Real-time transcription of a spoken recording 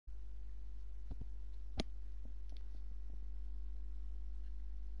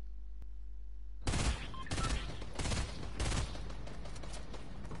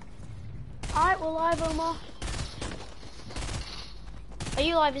go live, Omar. Are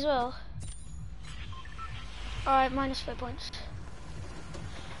you live as well? Alright, -4 points.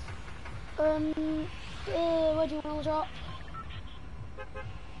 Where do you want to drop?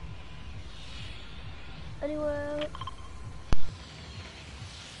 Anywhere.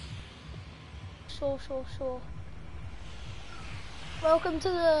 Sure. Welcome to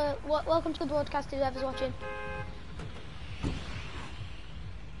the broadcast, whoever's watching.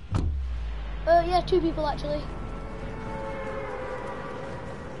 Yeah, 2 people actually.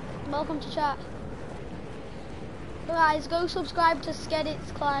 Welcome to chat. Guys, go subscribe to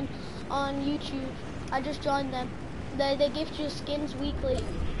Skedits Clan on YouTube. I just joined them. They gift you skins weekly.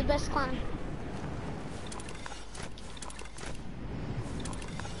 The best clan.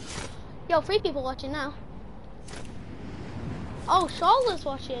 Yo, 3 people watching now. Oh, Charlotte's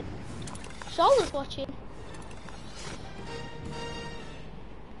watching. Charlotte's watching.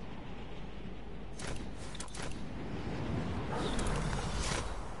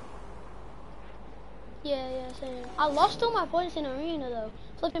 Yeah, same. I lost all my points in arena though.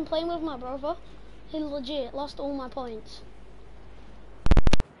 Flipping playing with my brother. He legit lost all my points.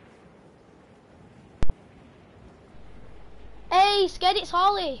 Hey, Skedits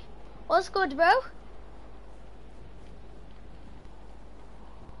Holly. What's good, bro?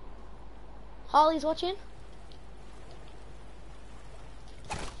 Holly's watching.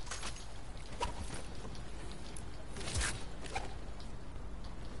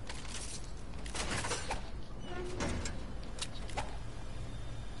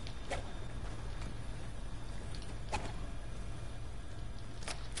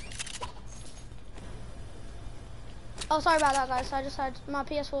 Oh, sorry about that, guys. I just had my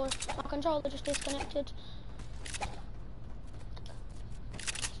PS4, my controller just disconnected.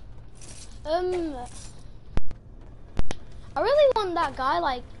 I really want that guy,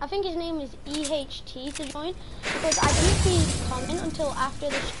 like, I think his name is EHT to join, because I didn't see his comment until after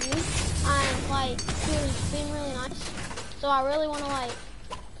the stream, and, like, he was being really nice. So I really want to, like,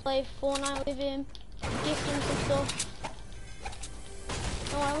 play Fortnite with him, gift him some stuff.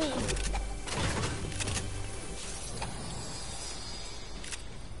 You know what I mean?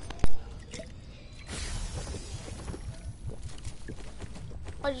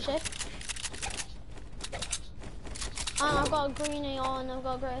 What did you say? I've got a green AR and I've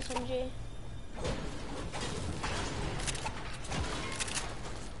got a grey SMG.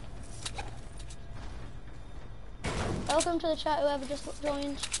 Welcome to the chat, whoever just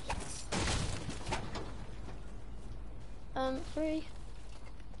joined. 3.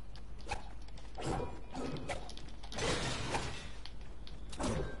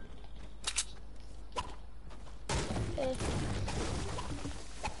 Okay.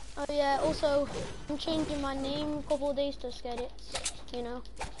 Oh yeah, also, I'm changing my name a couple of days to Skedits, you know.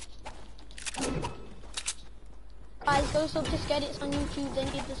 Guys, go sub to Skedits on YouTube, they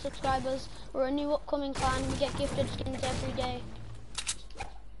need the subscribers. We're a new upcoming clan, we get gifted skins every day.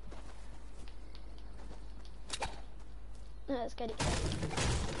 Let's get it.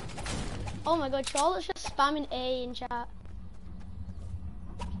 Oh my god, Charlotte's just spamming A in chat.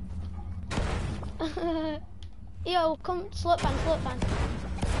 Yo, come, slurp fan.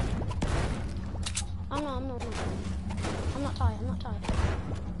 I'm not tired.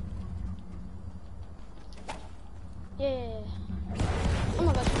 Yeah. Oh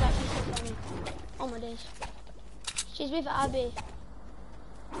my god, she's actually so funny. Oh my days. She's with Abby.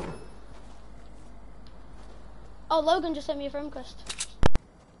 Oh, Logan just sent me a friend request.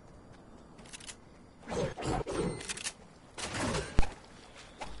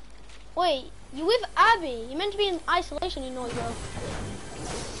 Wait, you with Abby? You're meant to be in isolation, you naughty bro.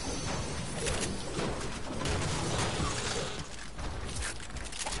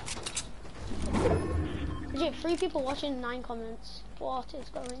 Legit, 3 people watching, 9 comments. What is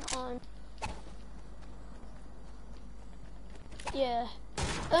going on? Yeah.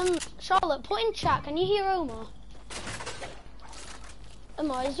 Charlotte, put in chat, can you hear Omar?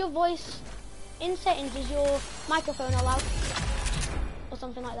 Omar, is your voice in settings? Is your microphone allowed? Or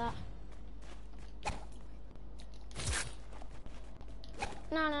something like that?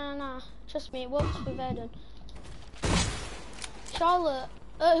 Nah. Trust me, it works with Eden. Charlotte,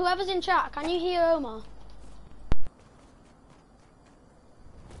 whoever's in chat, can you hear Omar?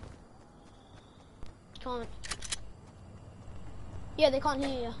 Can't. Yeah, they can't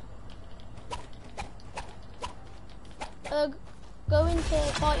hear you. Go into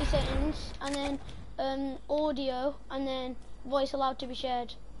party settings and then audio and then voice allowed to be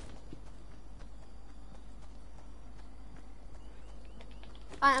shared.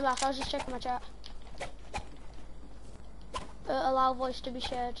 I'm back, I was just checking my chat. Allow voice to be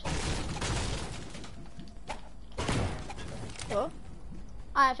shared. What?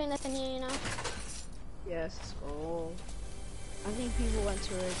 I think they can hear you now. Yes, let's go. I think people went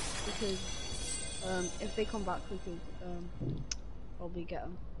to it because if they come back, we could probably get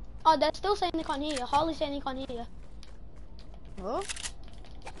them. Oh, they're still saying they can't hear you. Harley's saying he can't hear you. Huh?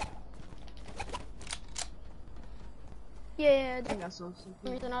 Yeah, I think that's awesome. I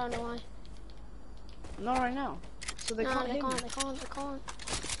don't know why. Not right now. So they can't hear me. They can't.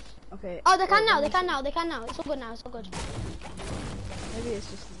 Okay. Oh, they can now. They can now. It's all good now. It's all good. Maybe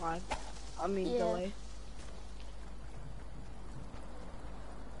it's just the vibe. I mean, delay.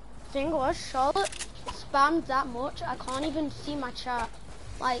 Thing was, Charlotte spammed that much. I can't even see my chat.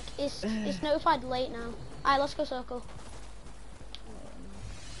 Like, it's notified late now. Alright, let's go circle.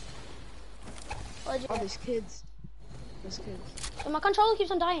 Oh, these kids. These kids. So my controller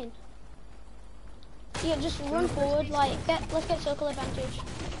keeps on dying. Yeah, just run forward. Like, let's get circle advantage.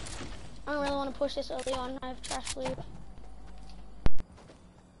 I don't really want to push this early on. I have trash loot.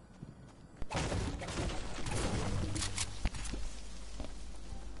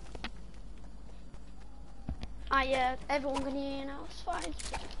 Ah, yeah, everyone can hear you now. It's fine.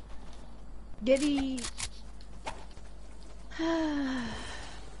 Giddy. Oh,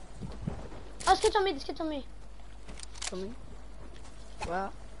 this kid's on me. This kid's on me. Coming.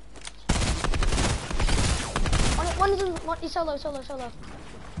 Well. One of them. He's solo.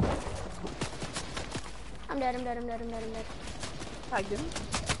 I'm dead. Tagged him.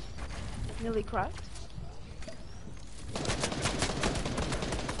 Nearly cracked.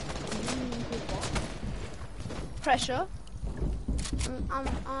 Pressure. I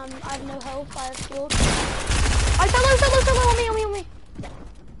have no health. I have shield. I solo on me.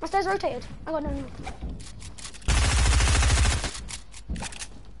 My stairs rotated. I got no.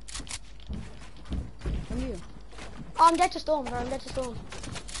 And you? Oh, I'm dead to storm, bro. I'm dead to storm.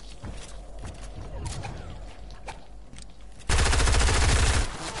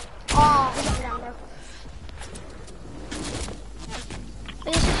 Oh, he got me down, bro.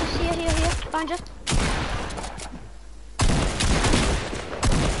 Yes, here. Behind you.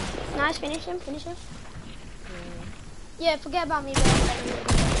 Nice, finish him. Yeah, forget about me, bro.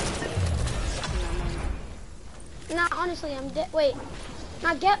 Nah, honestly, I'm dead. Wait.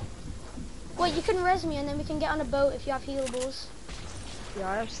 Now wait, you can res me and then we can get on a boat if you have healables. Yeah,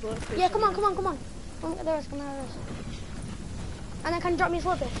 I have slurpfish. Yeah, come on. Come get the res. And then can you drop me a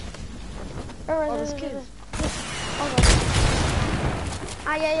slurpfish? Oh, there's kids. Oh, God.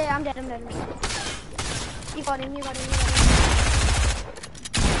 Ah, yeah, I'm dead. You got him.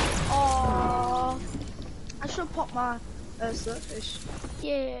 Oh. I should pop my slurpfish.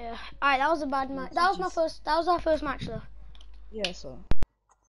 Yeah. Alright, that was a bad match. That was our first match though. Yeah, so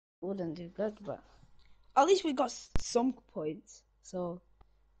wouldn't do good, but at least we got some points. So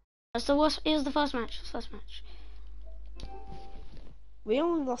It was the first match. we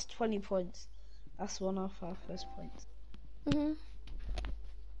only lost 20 points. That's one of our first points.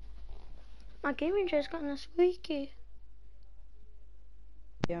 My gaming chair's gotten a squeaky.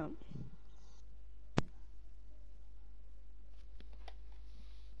 Yeah.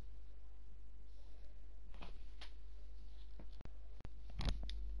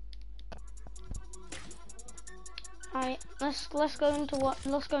 Alright, let's go into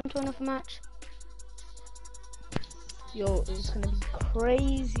another match. Yo, it's gonna be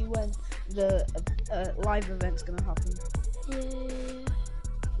crazy when the live event's gonna happen. Yeah.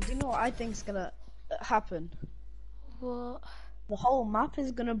 Do you know what I think's gonna happen? What? The whole map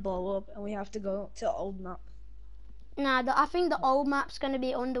is gonna blow up, and we have to go to the old map. Nah, I think the old map's gonna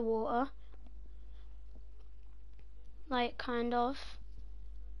be underwater. Like, kind of.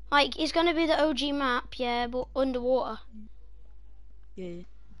 Like, it's gonna be the OG map, yeah, but underwater. Yeah.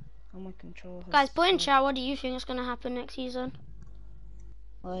 Oh, my control. Guys, put in chat, what do you think is gonna happen next season?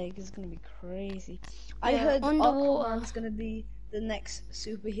 Like, it's gonna be crazy. Yeah, I heard underwater. Aquaman's gonna be the next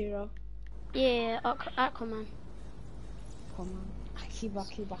superhero. Yeah, Aquaman. Come on. Keep back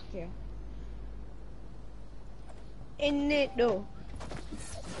here. In it though.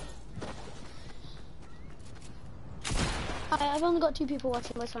 I've only got 2 people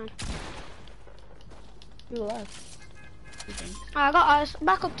watching, but it's fine. You left. I got us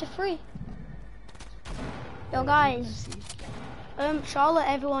back up to 3. Yo guys,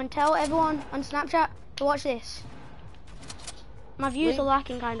 Charlotte, tell everyone on Snapchat to watch this. My views are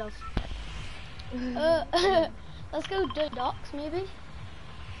lacking, kind of. Let's go do docks, maybe.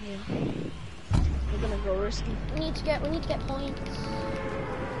 Yeah. We're gonna go risky. We need to get points.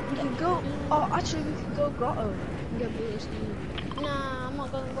 We can go. Oh, actually, we can go grotto. We can get blue risky. Nah, I'm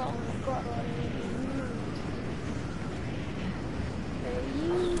not going grotto.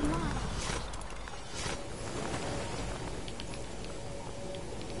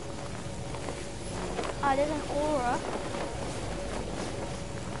 side, there's an aura.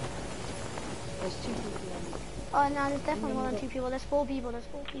 There's 2 people on it. Oh no, there's definitely more than 2 people. There's 4 people. There's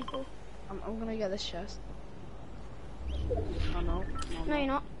 4 people. I'm gonna get this chest. Oh no. No, you're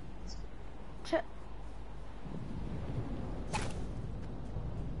not. I'll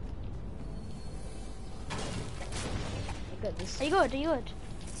get this. Are you good? Are you good?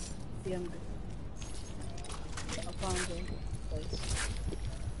 Yeah, I'm good. I found a place.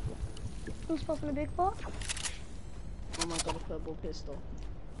 Who's popping a big pot? Oh my god, a purple pistol.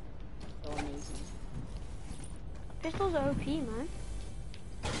 So amazing. Pistols are OP, man.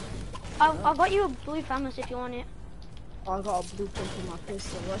 I've got you a blue FAMAS if you want it. Oh, I got a blueprint for my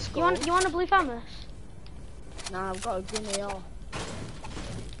pistol. Let's go. You want a blue FAMAS? Nah, I've got a green AR.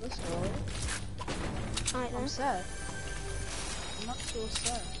 Let's go. Alright then. I'm set. I'm not so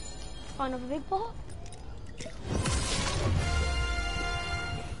set. Oh, another big pot?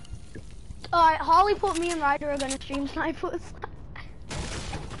 Alright, Harley put me and Ryder are gonna stream snipers.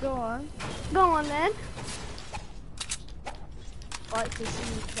 Go on. Go on then. Like to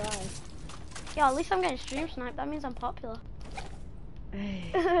see you try. Yeah, at least I'm getting stream sniped. That means I'm popular.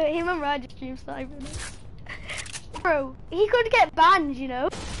 Hey. Him and Ryder stream sniping. Bro, he could get banned, you know.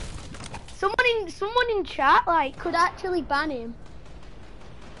 Someone in chat like could actually ban him.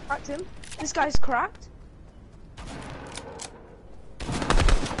 Cracked him. This guy's cracked.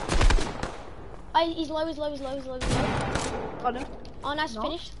 He's low. Got him. Oh, nice, No.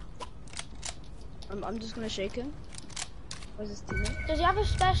 finished. I'm just gonna shake him. Where's his teammate? Does he have a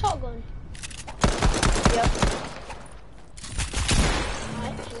spare shotgun? Yep.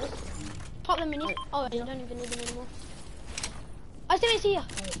 Alright, cheers. Pop the mini. Right. Oh, you don't even need them anymore. I still see you.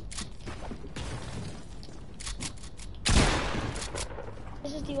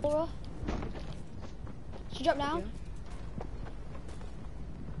 This is the aura. She dropped down.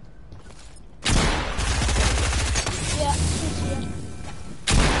 Yeah, she's here.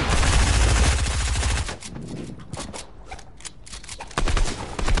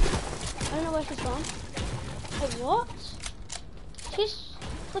 I don't know where she's gone. Wait, what? She's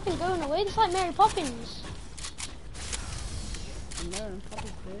flipping going away. It's like Mary Poppins. Mary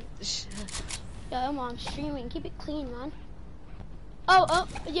Poppins, bitch. Yeah, I'm streaming. Keep it clean, man. Oh,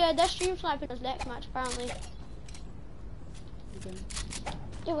 yeah, they're stream sniping us next match, apparently.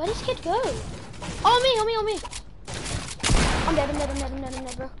 Yeah, where did this kid go? Oh, on me. I'm dead,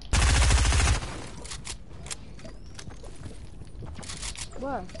 bro.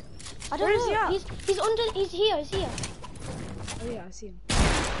 Where? I don't Where know. is he at? He's here. Oh yeah, I see him. No,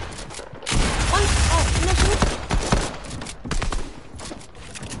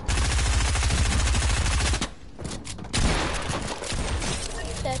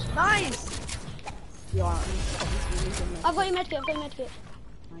 dead. Nice! Yo, I've got your medkit.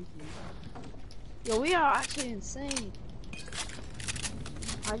 Thank you. Yo, we are actually insane.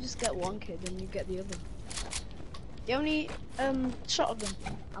 I just get one kid and you get the other. You only shotgun.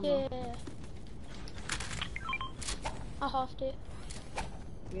 Yeah. I halved it.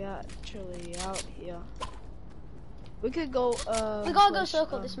 We are actually out here. We could go We gotta go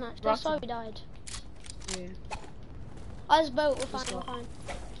circle this match. That's why we died. Yeah. Oh, this boat, we're Let's fine. go.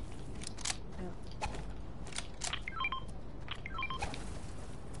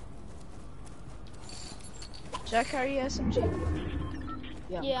 Should I carry SMG?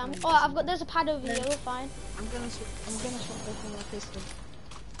 Yeah, I've got, there's a pad over here, we're fine. I'm gonna swap over my pistol.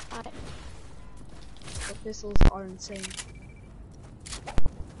 Alright. The pistols are insane.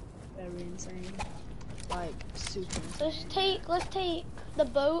 Very insane. Like, super insane. Let's take the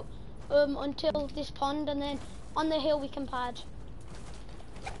boat until this pond, and then on the hill we can pad.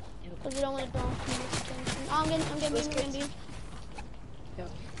 Because we don't want to draw too much attention. Oh, I'm getting beam. Yeah.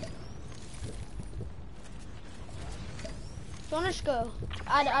 Do you want to just go?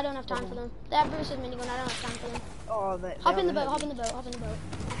 I don't have time for them. They have Bruce's minigun, I don't have time for them. Oh, they Hop in the boat, heavy. hop in the boat.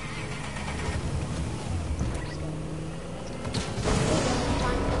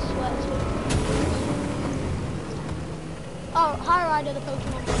 Oh, hi Rider, the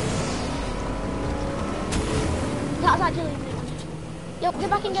Pokemon. That's actually me. Yo, get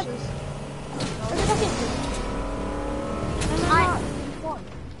back in, get back in.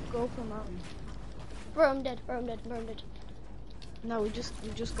 Go for mountain. Bro, I'm dead. No, we just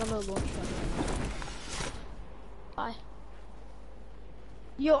gotta launch them. Bye.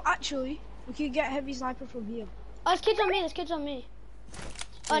 Yo, actually, we could get heavy sniper from here. Oh, there's kids on me.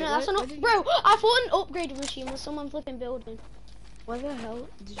 Oh Wait, no, that's where an did you- bro. I thought an upgrade machine was someone flipping building. Where the hell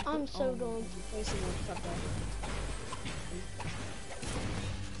did you I'm put- so oh, dumb. you're placing a trap there.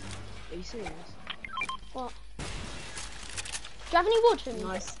 Are you serious? What? Do you have any wood for me?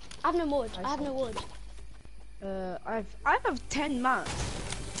 Nice. I have no wood. Nice I have no wood. I have 10 mats.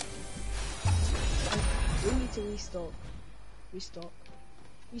 We need to restock.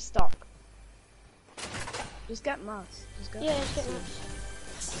 Restock. Just get mats. Just get. Yeah, just get mats.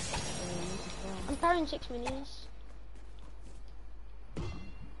 I'm carrying 6 minis.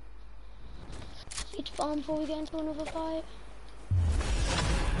 Need to farm before we get into another fight.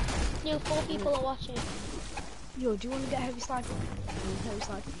 Yo, 4 people are watching. Yo, do you want to get heavy sniper? Heavy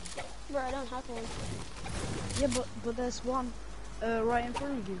sniper. Bro, I don't have one. Yeah, but there's one right in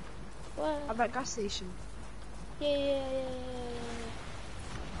front of you. Where? At that gas station. Yeah.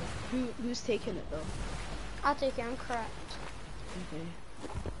 Who's taking it though? I'll take it, I'm correct. Okay.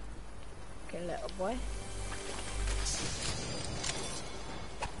 Okay, little boy.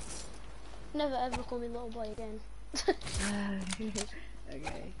 Never ever call me little boy again.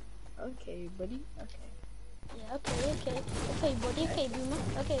 Okay. Okay, buddy. Okay. Yeah, okay, buddy, okay, boomer.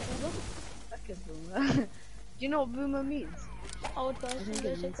 Okay, boomer. Okay, boomer. Do you know what boomer means? Old person,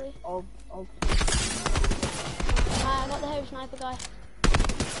 basically. Old. I got the heavy sniper guy.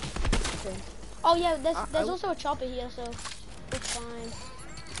 Okay. Oh yeah, there's also a chopper here, so it's fine.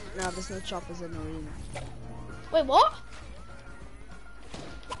 No, there's no choppers in the arena. Wait, what?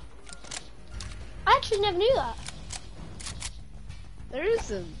 I actually never knew that. There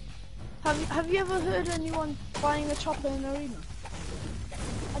isn't. Have you ever heard anyone buying a chopper in the arena?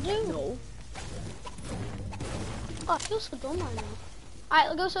 I do. No. Oh, I feel so dumb right now.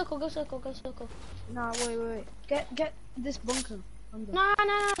 Alright, go circle. Nah, wait. Get this bunker. Nah,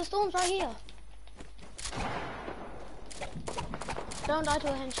 the storm's right here. Don't die to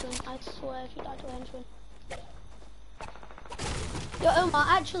a henchman. I swear if you die to a henchman. Yo, Omar,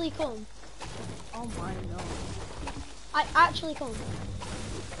 actually come. Oh my no. I actually come.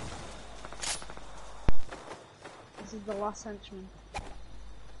 This is the last henchman.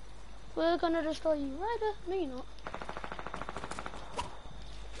 We're gonna destroy you, Ryder. No, you're not.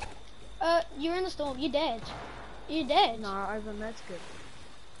 You're in the storm. You're dead. You're dead. Nah, I have a med kit.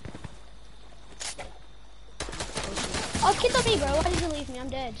 Oh, kids on me, bro. Why did you leave me? I'm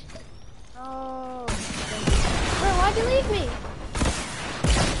dead. Oh. Bro, why'd you leave me?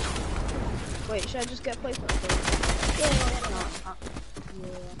 Wait, should I just get placement? Yeah.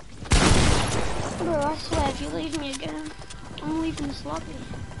 Yeah. Bro, I swear, if you leave me again, I'm leaving this lobby.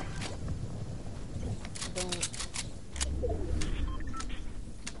 Don't.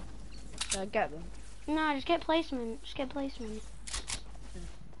 Should I get them? Nah, just get placement.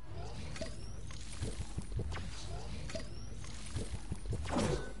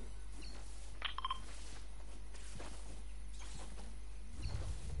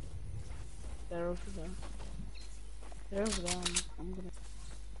 They're over there. I'm gonna.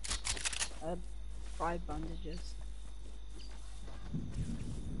 I have 5 bandages.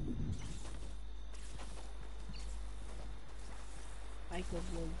 I could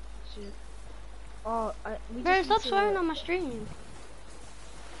win. Shit. Oh, Bro, stop swearing on my stream.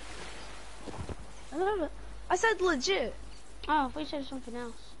 I love it. I said legit. Oh, I thought you said something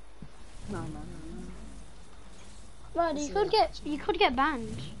else. No. Right, you could get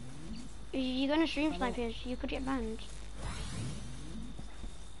banned. You're gonna stream snipers, you could get banned.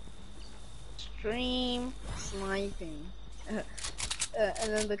 Stream sniping. And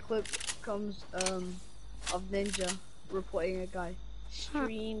then the clip comes of Ninja reporting a guy.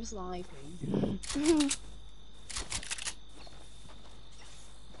 Stream sniping.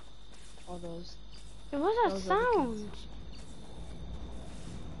 All those. What was that sound?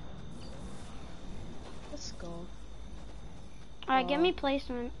 Let's go. Alright, give me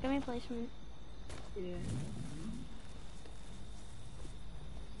placement. Yeah.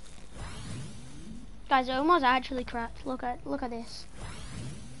 Guys, Omar's actually cracked. Look at this.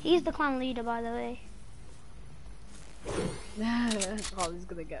 He's the clan leader, by the way. Oh, he's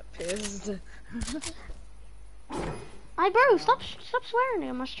gonna get pissed. Hey, bro, stop swearing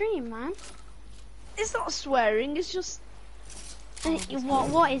on my stream, man. It's not swearing. It's just.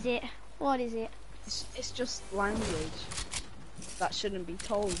 What is it? What is it? It's just language that shouldn't be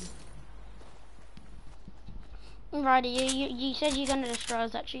told. Righty, you said you're gonna destroy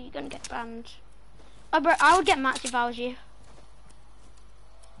us. Actually, you're gonna get banned. Oh, bro, I would get mats if I was you.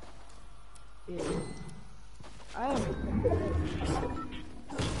 Yeah.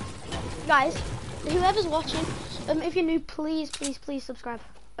 Guys, whoever's watching, if you're new, please subscribe.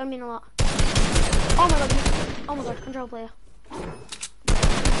 I mean a lot. Oh my god, control player.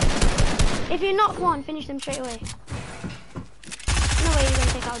 If you're not, come on, finish them straight away. No way you're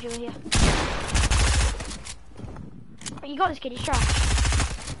gonna take out Joe here. Oh, you got this kid, he's trash.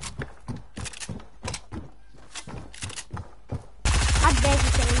 I beg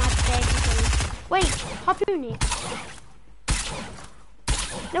you kill him, Wait, harpoon it.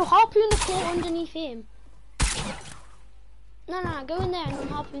 No, harpoon the floor underneath him. No, go in there and then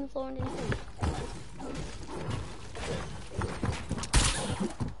harpoon the floor underneath him.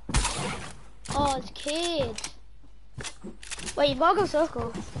 Oh, it's kids. Wait, you've got to go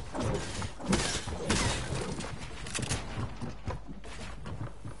circle.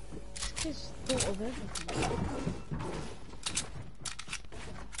 Kids thought of everything.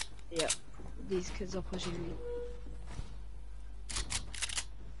 Yeah, these kids are pushing me.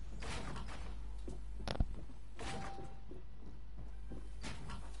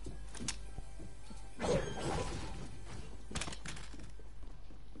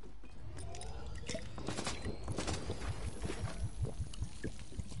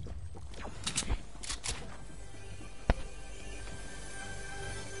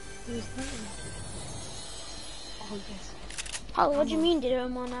 Who's that? Oh, yes. Holly, what do you mean did it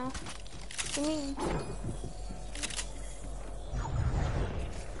more now? What do you mean?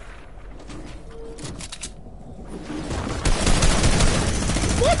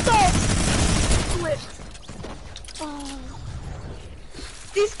 What the? Oh.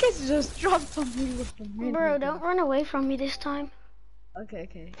 These kids just dropped on me with the mini Bro, gun. don't run away from me this time.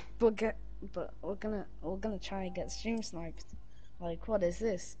 Okay. But we're gonna try and get stream sniped. Like, what is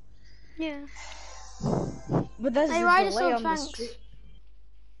this? Yeah. But there's Hey, a Ryder, delay so on the thanks. stream.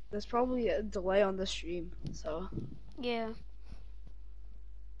 There's probably a delay on the stream, so Yeah.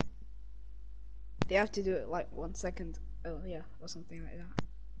 they have to do it like 1 second. Oh yeah, or something like that.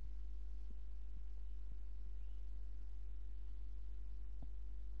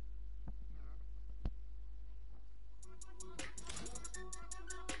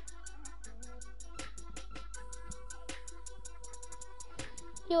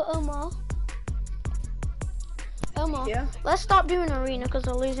 Yo, Omar. Yeah. Let's stop doing arena because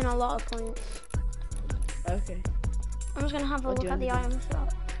we're losing a lot of points. Okay. I'm just gonna have a What do look you at the wanna item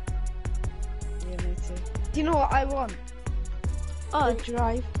shop. Yeah, me too. Do you know what I want? Oh, The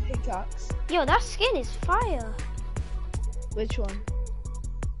drive pickaxe. yo, that skin is fire. Which one?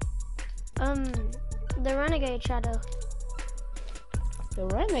 The Renegade Shadow. The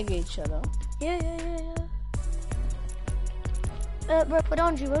Renegade Shadow. Yeah. Bro, put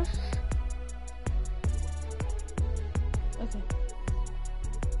on Jubos. Okay.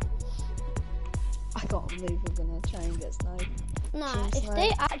 I can't believe we're gonna try and get sniped. Nah, Stream if snipe.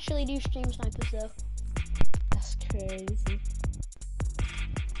 they actually do stream snipers though. That's crazy.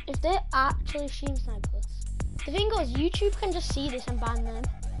 If they actually stream snipers. The thing is, YouTube can just see this and ban them.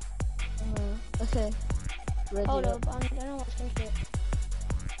 Okay. Ready Hold up. up, I don't know what's going to do it.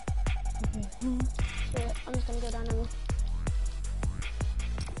 Okay. So I'm just gonna go down and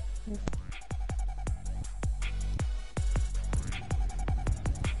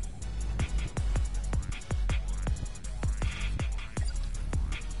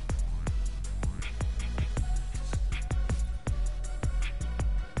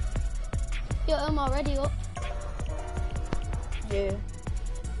yo, I'm already up. Yeah.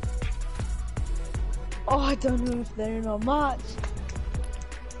 Oh, I don't know if they're in a match.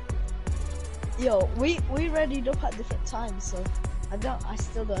 Yo, we readied up at different times, so I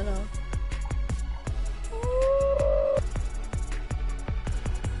still don't know.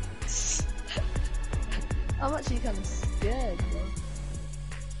 I'm actually kind of scared, bro.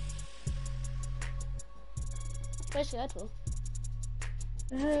 Where's the head for?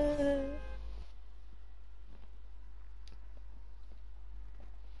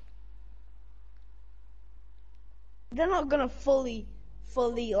 They're not gonna fully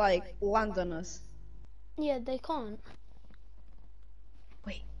like land on us. Yeah, they can't.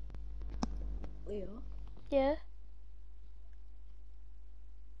 Wait, Leo. Yeah.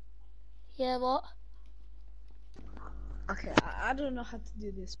 Yeah, what? Okay, I don't know how to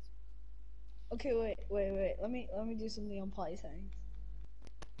do this. Okay, wait. Let me do something on party settings.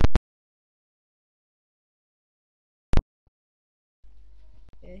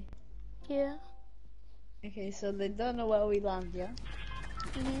 Okay. Yeah. Okay, so they don't know where we land, yeah?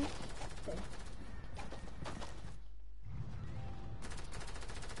 Mhm. Okay.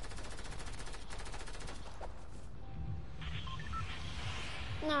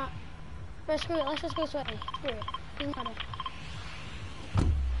 Nah. Bro, screw it. Let's just go sweating. Screw it. Doesn't matter.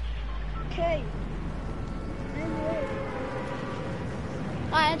 Okay.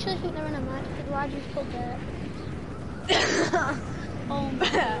 I actually think they're in a match because I just put that. Oh my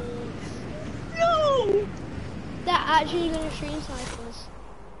god. No! They're actually gonna stream snipers.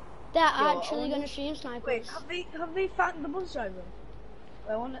 They're Yo, actually gonna stream snipers. Wait, have they found the bus driver?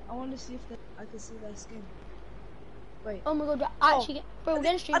 Wait, I want to see if I can see their skin. Wait. Oh my god, they're actually bro, we're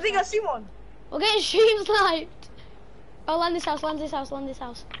gonna stream I think I snipers. see one. We're getting stream sniped. Oh, land this house, land this house, land this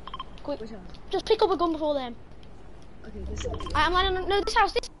house. Quick. Which house? Just pick up a gun before them. Okay, this house. I'm landing on, no, this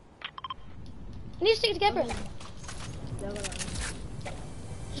house, this. We need to stick together. Yeah,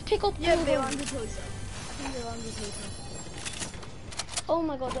 Just pick up. yeah, they landed closer. I think they landed closer. Oh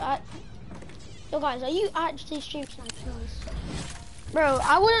my god, yo guys, are you actually stream snipers? Bro,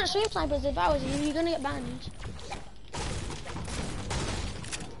 I wouldn't stream snipers if I was you. You're gonna get banned.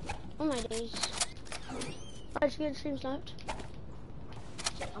 Oh my days. Why did you get stream sniped?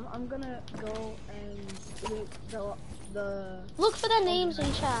 I'm gonna go and look the Look for their names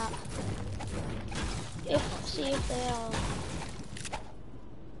in chat. See if they are.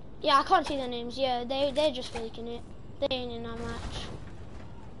 Yeah, I can't see their names. Yeah, they're just faking it. They ain't in our match.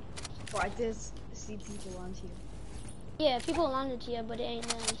 But I did see people land here. Yeah, people landed here, but it ain't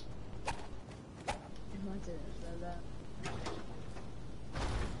them. I didn't know that.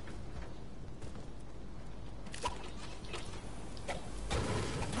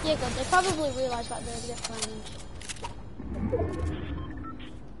 Yeah, good. They probably realised that they'd get banned.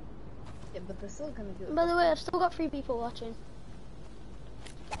 Yeah, but they're still gonna do it. By the way, I've still got 3 people watching.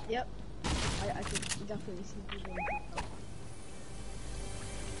 Yep. I can definitely see people in the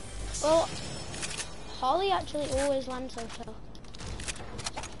Well, Holly actually always lands hotel.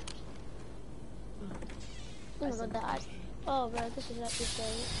 Oh my god, that. Oh, bro, this is actually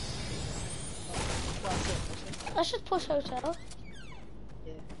scary. Let's just push hotel.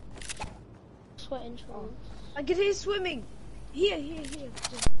 Yeah. Sweat insurance. I can hear swimming! Here.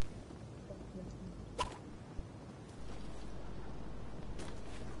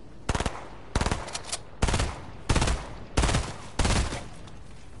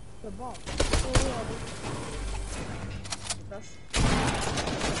 The ball.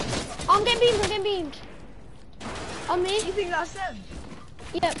 I'm getting beamed. On me? You think that's them?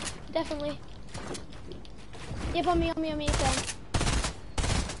 Yep, definitely. Yep, on me, again.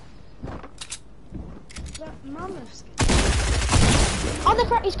 That mammoth skin. Oh,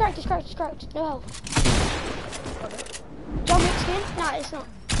 he's cracked. No health. John Wick skin? Nah, it's not.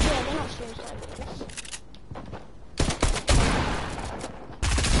 Yeah, they're not stream snipers.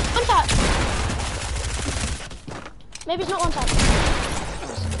 One tap! Maybe it's not one tap.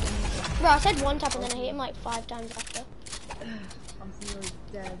 Bro, I said one tap and then I hit him like 5 times after. I'm nearly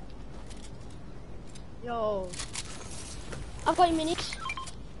dead. Yo. I've got your minis.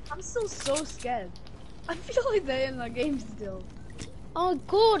 I'm still so scared. I feel like they're in the game still. Oh,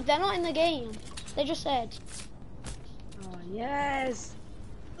 good. They're not in the game. They just said. Oh, yes.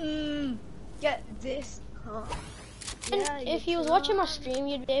 Get this. Huh. Yeah, if you was watching my stream,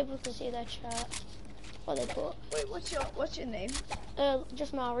 you'd be able to see their chat. What they put. Wait, what's your name?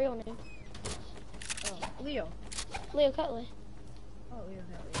 Just my real name. Oh, Leo. Leo Cutley. Oh, Leo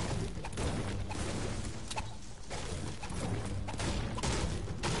Cutley.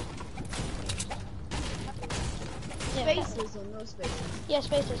 Yeah, Spaces or no spaces? Yeah,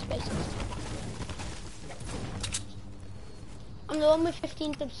 spaces. I'm the one with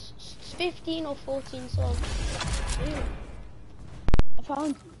 15 or 14 subs. I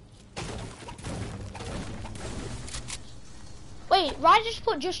found. Wait, Ryder just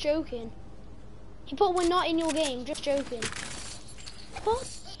put just joking. He put we're not in your game, just joking. What?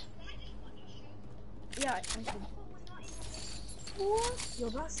 Yeah, I think. What? Yo,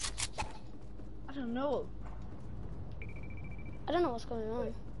 that's. I don't know. I don't know what's going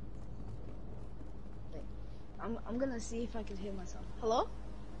on. Wait, I'm gonna see if I can hear myself. Hello?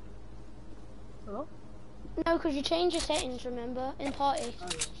 Hello? No, because you changed your settings, remember, in party. Oh,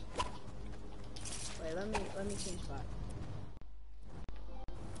 yeah. Wait, let me change back.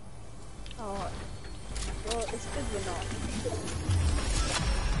 Oh, well, it's good we're not.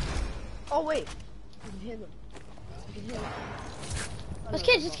 Oh wait, I can hear them. Oh, It's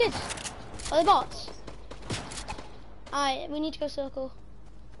no, kids. Are they bots? Alright, we need to go circle.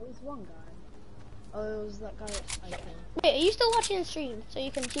 There was one guy. Oh, it was that guy I killed. Wait, are you still watching the stream so you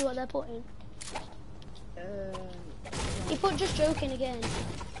can see what they're putting? He put just joking again.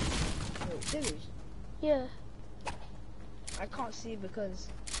 Wait, did he? Yeah. I can't see because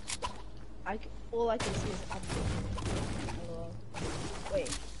all I can see is admin. Hello. Wait.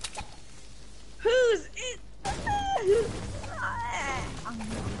 Who's it? I'm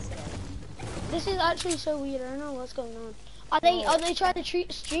scared. This is actually so weird. I don't know what's going on. Are they trying to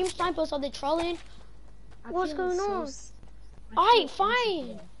stream snipe us? Are they trolling? What's going on? Alright,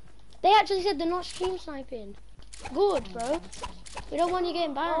 fine. They actually said they're not stream sniping. Good, bro. We don't want you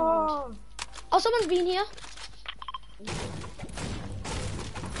getting banned. Oh, someone's been here.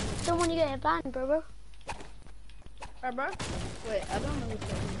 Don't want you getting banned, bro. Alright, bro. Wait, I don't know if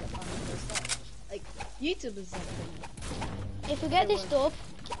they're gonna get banned. YouTube is something. If we get this dub,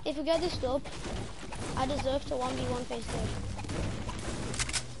 I deserve to 1v1 face game.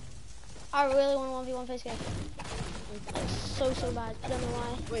 I really want to 1v1 face game. It's so bad. I don't know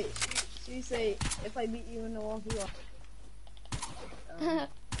why. Wait, should you say if I beat you in a 1v1?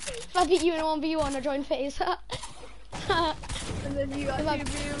 If I beat you in a 1v1, I join face. And then you actually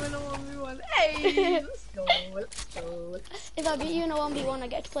beat him in a 1v1. Hey, let's go. If I beat you in a 1v1, I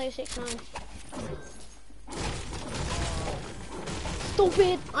get to play a 6-9.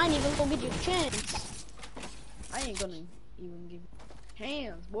 Stupid! I ain't even gonna give you a chance. I ain't gonna even give you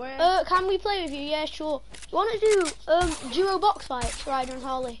hands, boy. Can we play with you? Yeah, sure. You wanna do duo box fights, Ryder and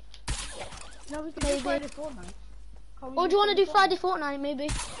Harley? No, we can do Friday Fortnite. Or do you wanna do Friday Fortnite maybe?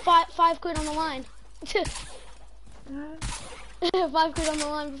 Five quid on the line. 5 quid on the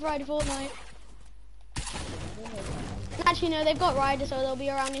line for Friday Fortnite. Actually no, they've got Ryder, so they'll be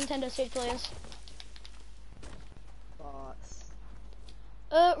around Nintendo Switch players.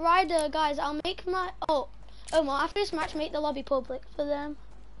 Ryder, guys, I'll make my... Oh, Omar, after this match, make the lobby public for them.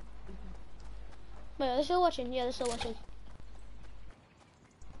 Wait, they're still watching? Yeah, they're still watching.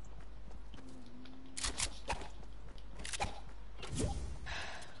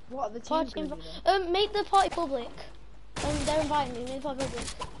 What are the teams gonna do? Make the party public. They're inviting me, make the party public.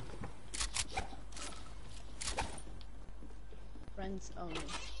 Friends only.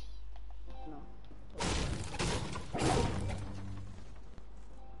 No.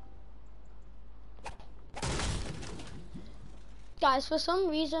 Guys, for some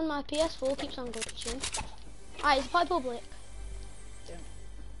reason my PS4 keeps on glitching. Alright, it's party public. Yeah.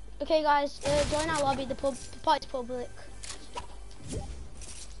 Okay guys, join our lobby, the party's public.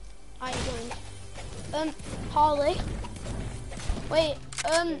 Alright, join. Harley. Wait,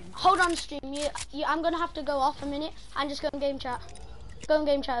 hold on stream, I'm gonna have to go off a minute and just go in game chat. Go in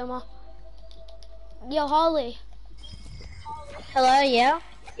game chat, Omar. Yo, Harley. Hello, yeah?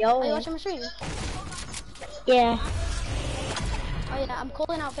 Yo. Are you watching my stream? Yeah. Oh yeah, I'm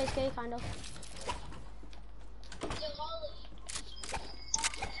calling out Face K, kind of.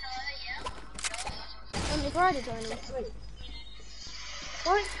 Is Ryder joining?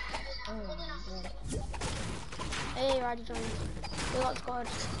 What? Oh my god. Hey, Ryder joining. We got squad.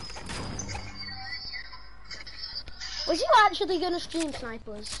 Was you actually gonna stream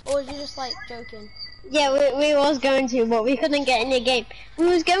snipers? Or was you just like joking? Yeah, we was going to, but we couldn't get in the game. We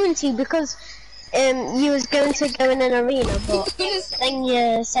was going to because you was going to go in an arena, but then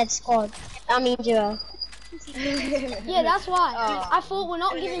you said squad. I mean duo. Yeah, that's why. I thought we're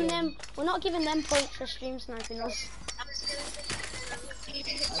not giving them points for stream sniping us.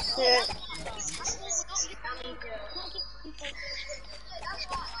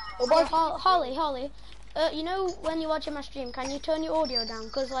 Holly, you know when you're watching my stream, can you turn your audio down?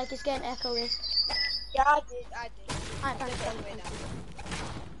 Cause like it's getting echoey. Yeah, I did. Alright, thanks.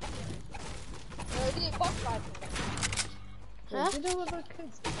 Did it box fight? Huh? You know what about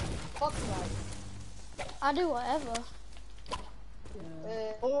kids? Box fight. I do whatever.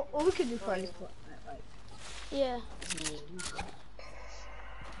 Yeah. Or we could do Friday Fortnite, like. Yeah.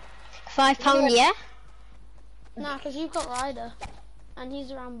 £5, yeah? Nah, cause you've got Ryder, and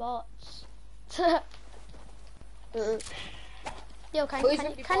he's around bots. Yo, can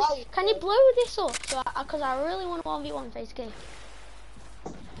you blow this up? So, cause I really want to 1v1 face game.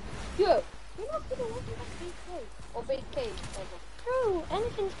 Yo, you're not gonna want to face K or face K ever. Bro,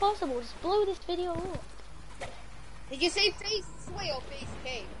 anything's possible. Just blow this video up. Did you say face Sway or face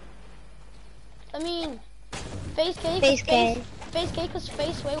K? I mean, face K. Face K. Face K, cause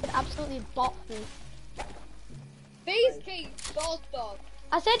face Way would absolutely bop me. Face K, dog.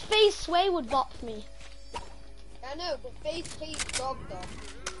 I said face Sway would bop me. I know, but face K, dog.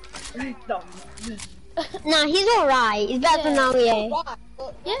 Dumb. Nah, he's alright. He's better than Alie. Right,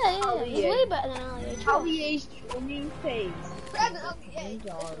 but Yeah, he's way better than Ali. Alie's training phase.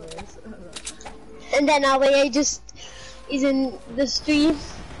 And then Alie just is in the stream.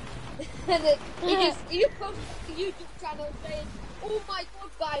 and then you come to YouTube channel saying, "Oh my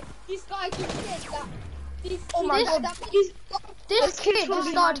god, guys, this guy just said that." Oh my god, This kid just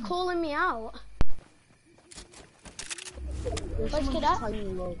started calling me out. Where's kid at?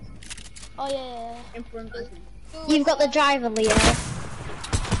 Oh yeah. In front of me. You've got the driver, Leo.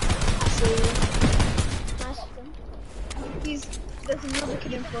 Nice. There's another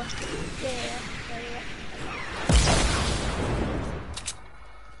kid in front. Yeah.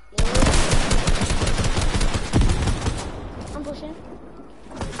 I'm pushing.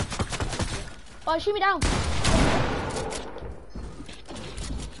 Oh, shoot me down.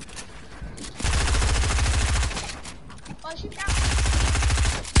 Oh, shoot me down.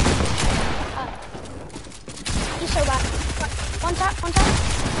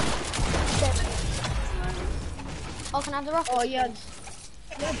 can I have the rockets? Oh yeah, please?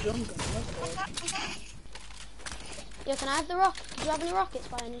 yeah, drum gun. That's good. Yeah, can I have the rock? Do you have any rockets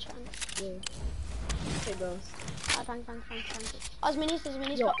by any chance? Yeah. Take those. Oh, thank you. Oh, there's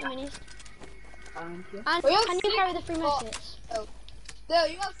minis, Yo. got the minis. Thank you. And Well, you can have you carry the sick free loot. medkits? No,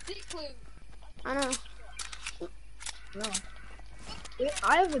 you have sick loot. I know. No. Yeah,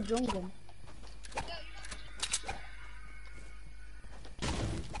 I have a drum gun.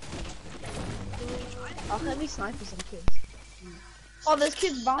 I'll heavy sniper some kids. Oh, there's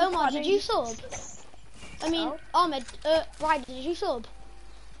kids bound. Omar, did you sub? I mean, Ahmed, Ryder, did you sub?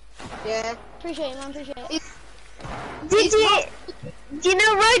 Yeah. Appreciate it, man, appreciate it. Did you? Do you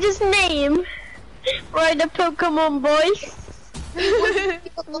know Ryder's name? Ryder Pokemon Boy.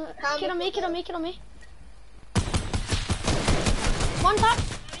 Kid on me. One tap.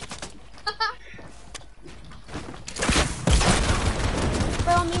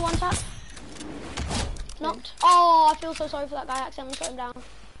 Bro on me, one tap. Knocked. Oh, I feel so sorry for that guy. I accidentally shot him down.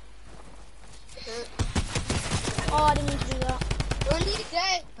 Oh, I didn't mean to do that. You're nearly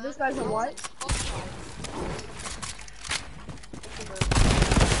dead. This guy's a white.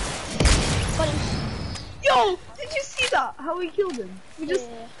 Got him. Yo, did you see that? How we killed him? We just,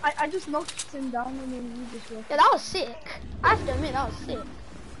 Yeah. I just knocked him down and then we just walked. Yeah, that was sick. I have to admit, that was sick.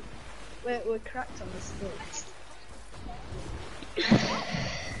 We're cracked on the sticks.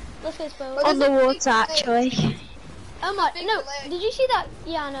 Let's go, Spo. On the water, actually. Oh my, no, did you see that?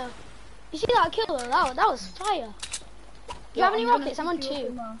 Yeah, I know. You see that kill though? That was fire. Do you have any rockets? I'm on 2.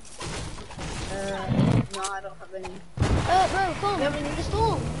 No, I don't have any. Bro, come on. The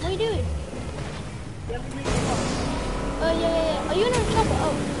storm. What are you doing? You have any more? Yeah. Are you in a chopper?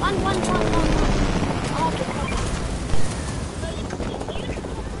 Oh, land. I'll have to.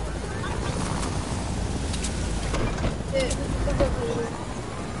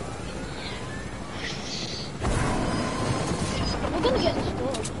 We're gonna get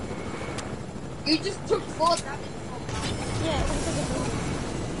destroyed. You just took 4 damage. Yeah,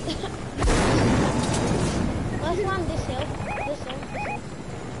 let's land this hill.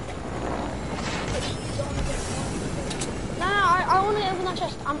 No, I want to open that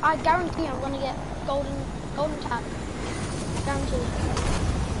chest. I guarantee I'm gonna get golden tag. Guaranteed.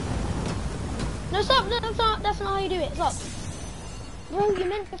 No, stop! No, that's not how you do it. Stop. Bro, you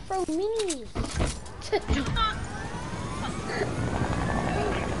meant to throw minis.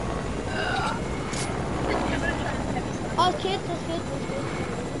 Oh, kids, that's good.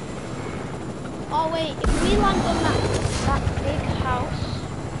 Oh wait, if we land on that big house,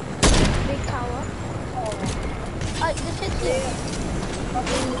 big tower. The kids here.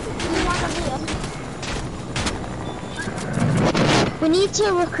 We land on here. We need to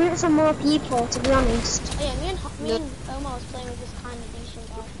recruit some more people, to be honest. Oh, yeah, me and Omar was playing with this kind of decent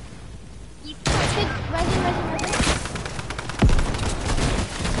guy. Kid, resin.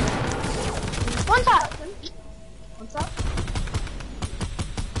 One tap. What's up?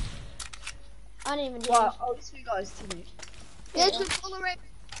 I didn't even do Wow, it. oh, this we got his teammate. Yeah, controller aim.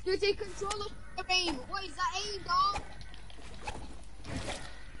 You take control of the aim. What is that aim, dog?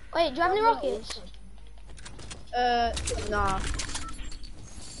 Wait, do you have any rockets? Nah.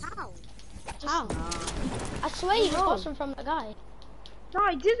 How? How? Nah. I swear you just got some from that guy. No,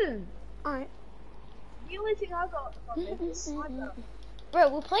 I didn't. Alright. The only thing I got from him was sniper. Bro,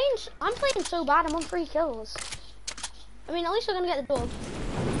 I'm playing so bad, I'm on 3 kills. I mean, at least we're gonna get the dub.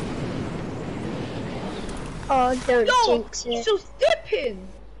 Oh, don't Yo, jinx he's it. just dipping.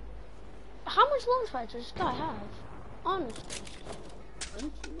 How much launch pads does this guy have? Honestly.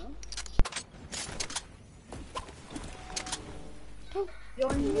 Thank you, man. Bro, You're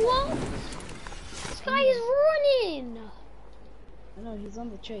on your what? This guy is running! I know, he's on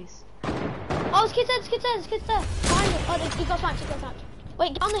the chase. Oh, it's kids there. Behind him. Oh, he got smacked.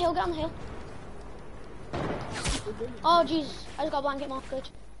 Wait, get on the hill. Oh, jeez. I just got a blanket mark. Good.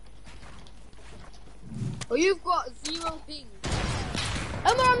 Oh, you've got 0 ping.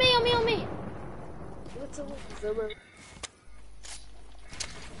 Omar, on me. What's a 0?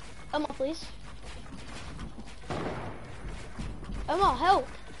 Omar, please. Omar, help.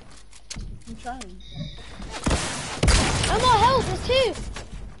 I'm trying. Omar, help. There's 2. Yes.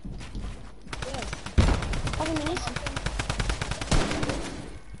 Fucking minis.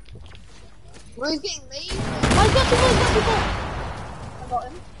 Well, he's getting lazy. Oh, he's got 2 more. I got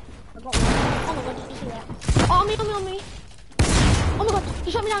him. I got one. Oh my god, did you see that? Oh, on me. Oh my god,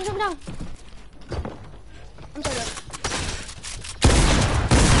 he shot me down. I'm so good.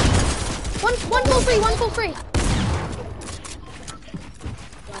 One full free.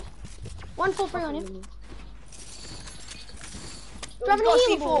 1 full free on him. Do you have any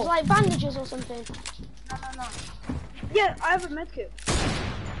healables, like bandages or something? No. Yeah, I have a medkit.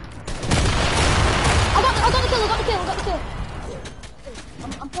 I got the kill.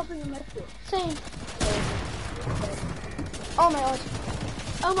 I'm popping a medkit. Same. Oh my god.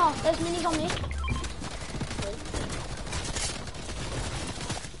 Oh no, there's minis on me.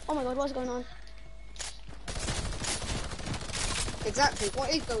 Oh my god, what's going on? Exactly, what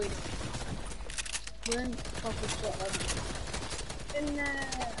is going on? We're in proper spotlight. In there.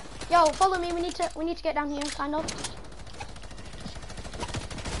 Yo, follow me. We need to get down here, kind of.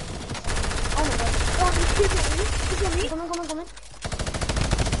 Oh my god. Oh, he's on me. Coming.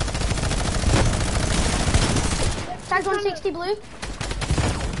 Tagged 160 blue.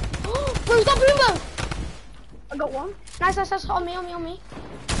 Bro, he's got Boombo. I got one. Nice. On me.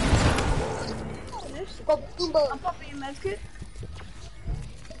 Finished. Got Boombo. I'm popping a medkit.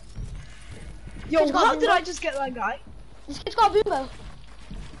 Yo, He's got how did Boombo. I just get that guy? This kid's got a Boombo.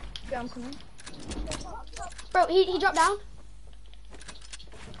 Yeah, I'm coming. Bro, he dropped down.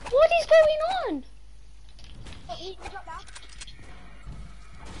 What is going on?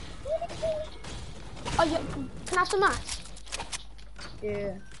 Oh, yeah. Can I have some mats?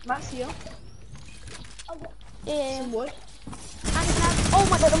 Yeah. Matt's here. Yeah. Some wood. Can I have... Oh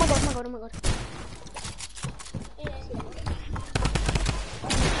my god. Oh my god, bro.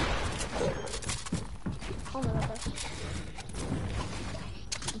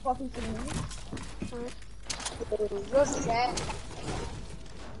 I'm popping some wood. Alright. You're scared.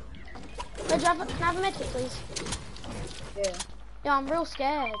 Can I have a medkit, please? Yeah. Yeah, I'm real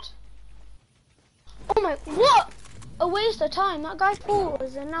scared. Oh my, what? A waste of time. That guy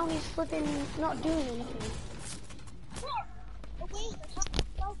falls and now he's flipping not doing anything.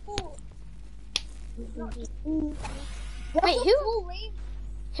 Wait,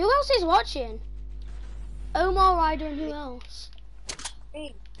 who else is watching? Omar, Ryder, and who else?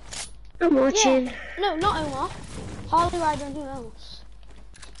 I'm watching. Yeah. No, not Omar. Harley, Ryder, and who else?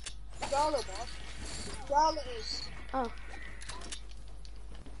 Rala is. Oh.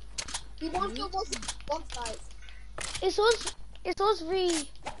 He wants to watch one side. It's us v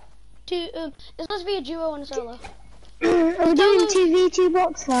two. It's us v a duo and a solo. Are we doing 2v2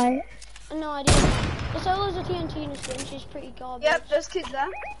 box fight? No idea. The solo's a TNT in a skin. She's pretty garbage. Yep, there's kids there.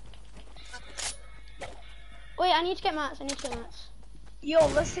 Wait, I need to get mats. Yo,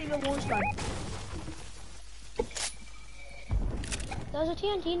 let's take the launch pad. There's a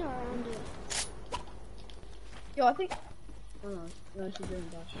TNT around here. Yo, I think. Oh no, she's doing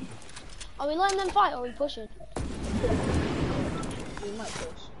dash. Are we letting them fight or are we pushing? We might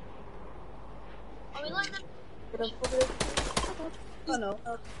push. Are we letting them? Oh no.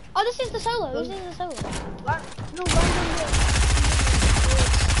 Oh, this is the solo. This is the solo. No, random.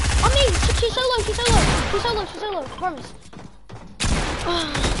 On me! She's solo. Promise.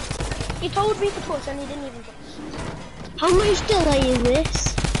 He told me to push and he didn't even push. How much delay is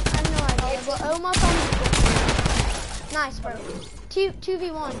this? I have no idea, but Omar told me to push. Nice, bro.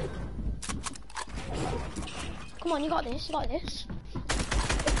 2v1. Come on, you got this. No,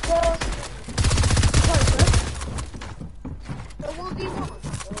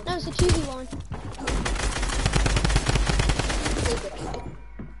 it's a 2v1.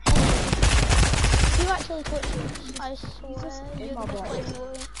 You actually put this, I swear. You're the best player in the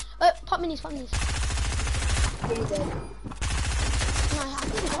world. Pop minis. No, I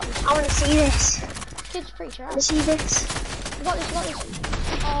think we got this. I want to see this. Kid's pretty I trash. want to see this. We got this.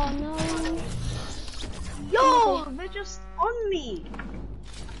 Oh no. Yo, they're just on me.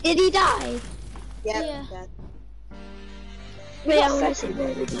 Did he die? Yeah. Wait, I want to see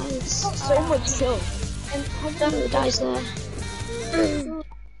where he dies. So much kill. Who dies there?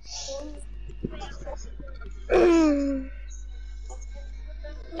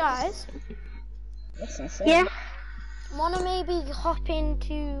 Guys, Yeah. wanna maybe hop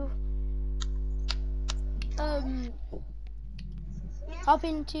into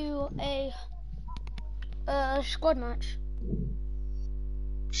a squad match?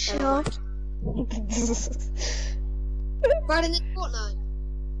 Sure. Friday night Fortnite.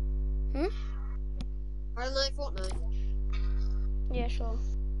 Hmm? Friday night Fortnite. Yeah, sure.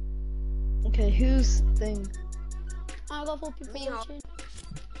 Okay, who's thing? I got 4 people Me, Hop. watching.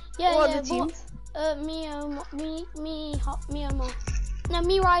 Yeah, What yeah, are the teams? but me, Omar. No,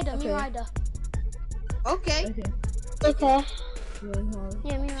 me, Ryder. Okay. Okay. Okay.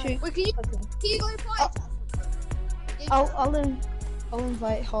 Yeah, me, Ryder. Shoot. Wait, can you go and fight? I'll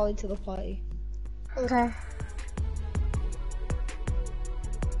invite Holly to the party. Okay.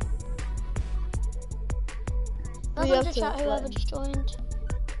 That's We on have the to chat, whoever play. just joined.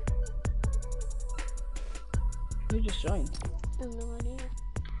 Who just joined? I have no idea.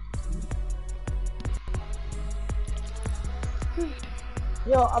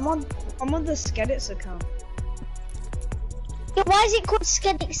 Yo, I'm on the skedits account. Yeah, why is it called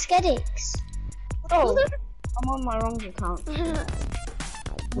Skedix? Oh, I'm on my wrong account.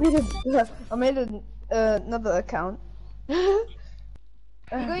 I made another account. Uma,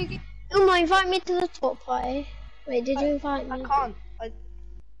 invite me to the talk party. Wait, did you invite me? I can't.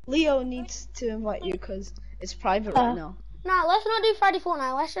 Leo needs to invite you because it's private right now. Nah, let's not do Friday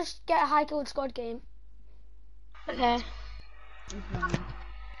Fortnite. Let's just get a high killed squad game. Okay. I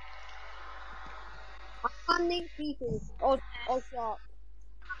can't name people. Or sharp.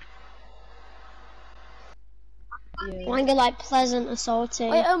 Yeah. Want to get like pleasant or salty?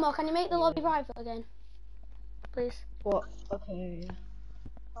 Wait, Omar, can you make the lobby private again? Please. What? Okay.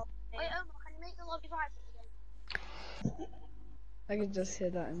 Wait, Omar, can you make the lobby private again? I can just hear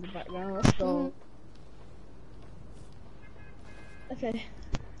that in the background. Let's go. Okay.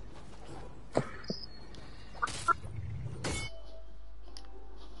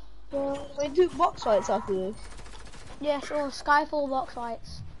 Well, we do box fights after this. Yeah, sure. Skyfall box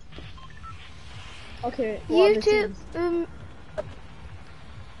fights. Okay. What are the YouTube. teams?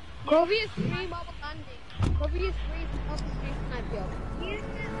 Cover your stream, I will landing. Cover your stream, I will stream snipe you.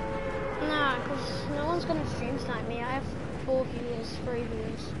 Nah, because no one's gonna stream snipe me. I have 4 viewers, 3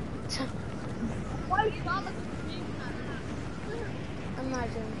 viewers. Why you not like a stream sniper?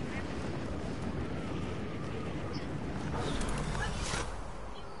 Imagine.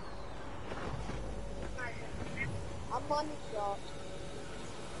 I'm on the shot.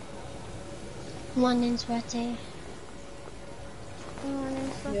 London sweaty.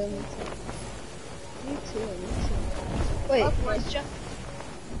 Yeah, me too. Wait, is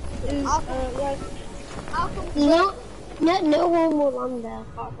How come No one will land there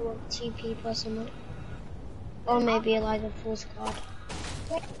apart from like 2 people or something. Or maybe like a full squad.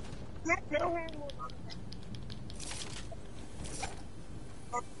 no one will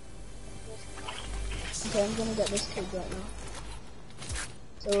okay, I'm gonna get this kid right now.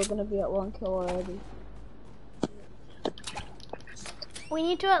 So we're gonna be at 1 kill already. We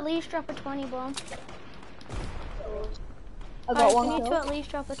need to at least drop a 20 bomb. I got Guys, 1 we need kill. to at least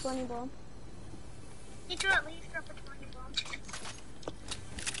drop a 20 bomb. Need to at least drop a 20 bomb.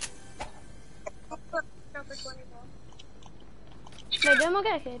 Drop a 20 bomb. Wait, don't we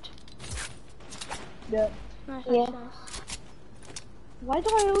get a kid? Yeah. Nice, Yeah. nice, nice. Why do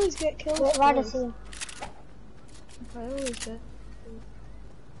I always get killed? Wait, right first? here. I always get.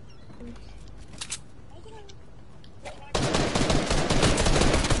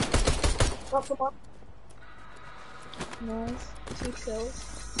 Drop the bomb. Nice. 2 kills.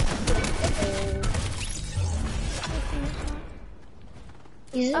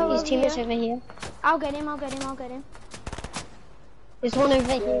 His over teammates here. over here. I'll get him, I'll get him, I'll get him. There's one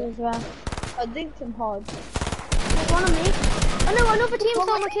over here as well. I dinked him hard. There's one on me. Oh no, another team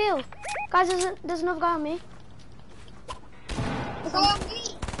stole my kill. Guys, there's another guy on me.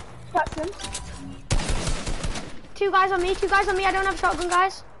 That's him. 2 guys on me, 2 guys on me. I don't have a shotgun,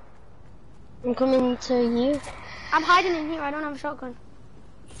 guys. I'm coming to you. I'm hiding in here, I don't have a shotgun.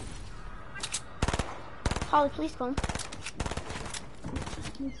 Holly, please come.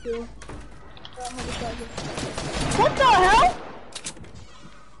 Me too. I don't have a shotgun. What the hell?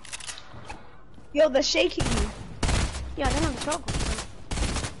 Yo, they're shaking me. Yeah, I don't have a shotgun.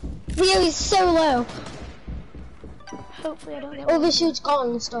 Leo is so low. Hopefully I don't get All one. the shoot's gone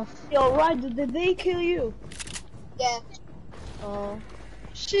and stuff. Yo, Ryder, did they kill you? Yeah. Oh.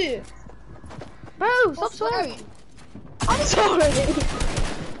 Shit. Bro, stop swearing. I'm sorry.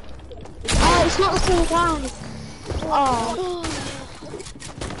 Oh, it's not the same guy. Oh.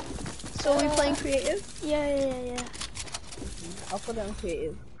 So are we playing creative? Yeah. I'll put it on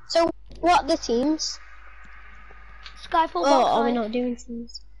creative. So, what are the teams? Skyfall Oh, are box we fight. not doing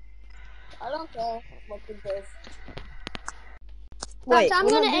teams? I don't care what it is. Right, I'm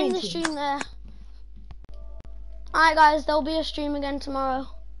we're gonna not doing end the teams. stream there. Alright guys, there'll be a stream again tomorrow.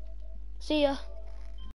 See ya.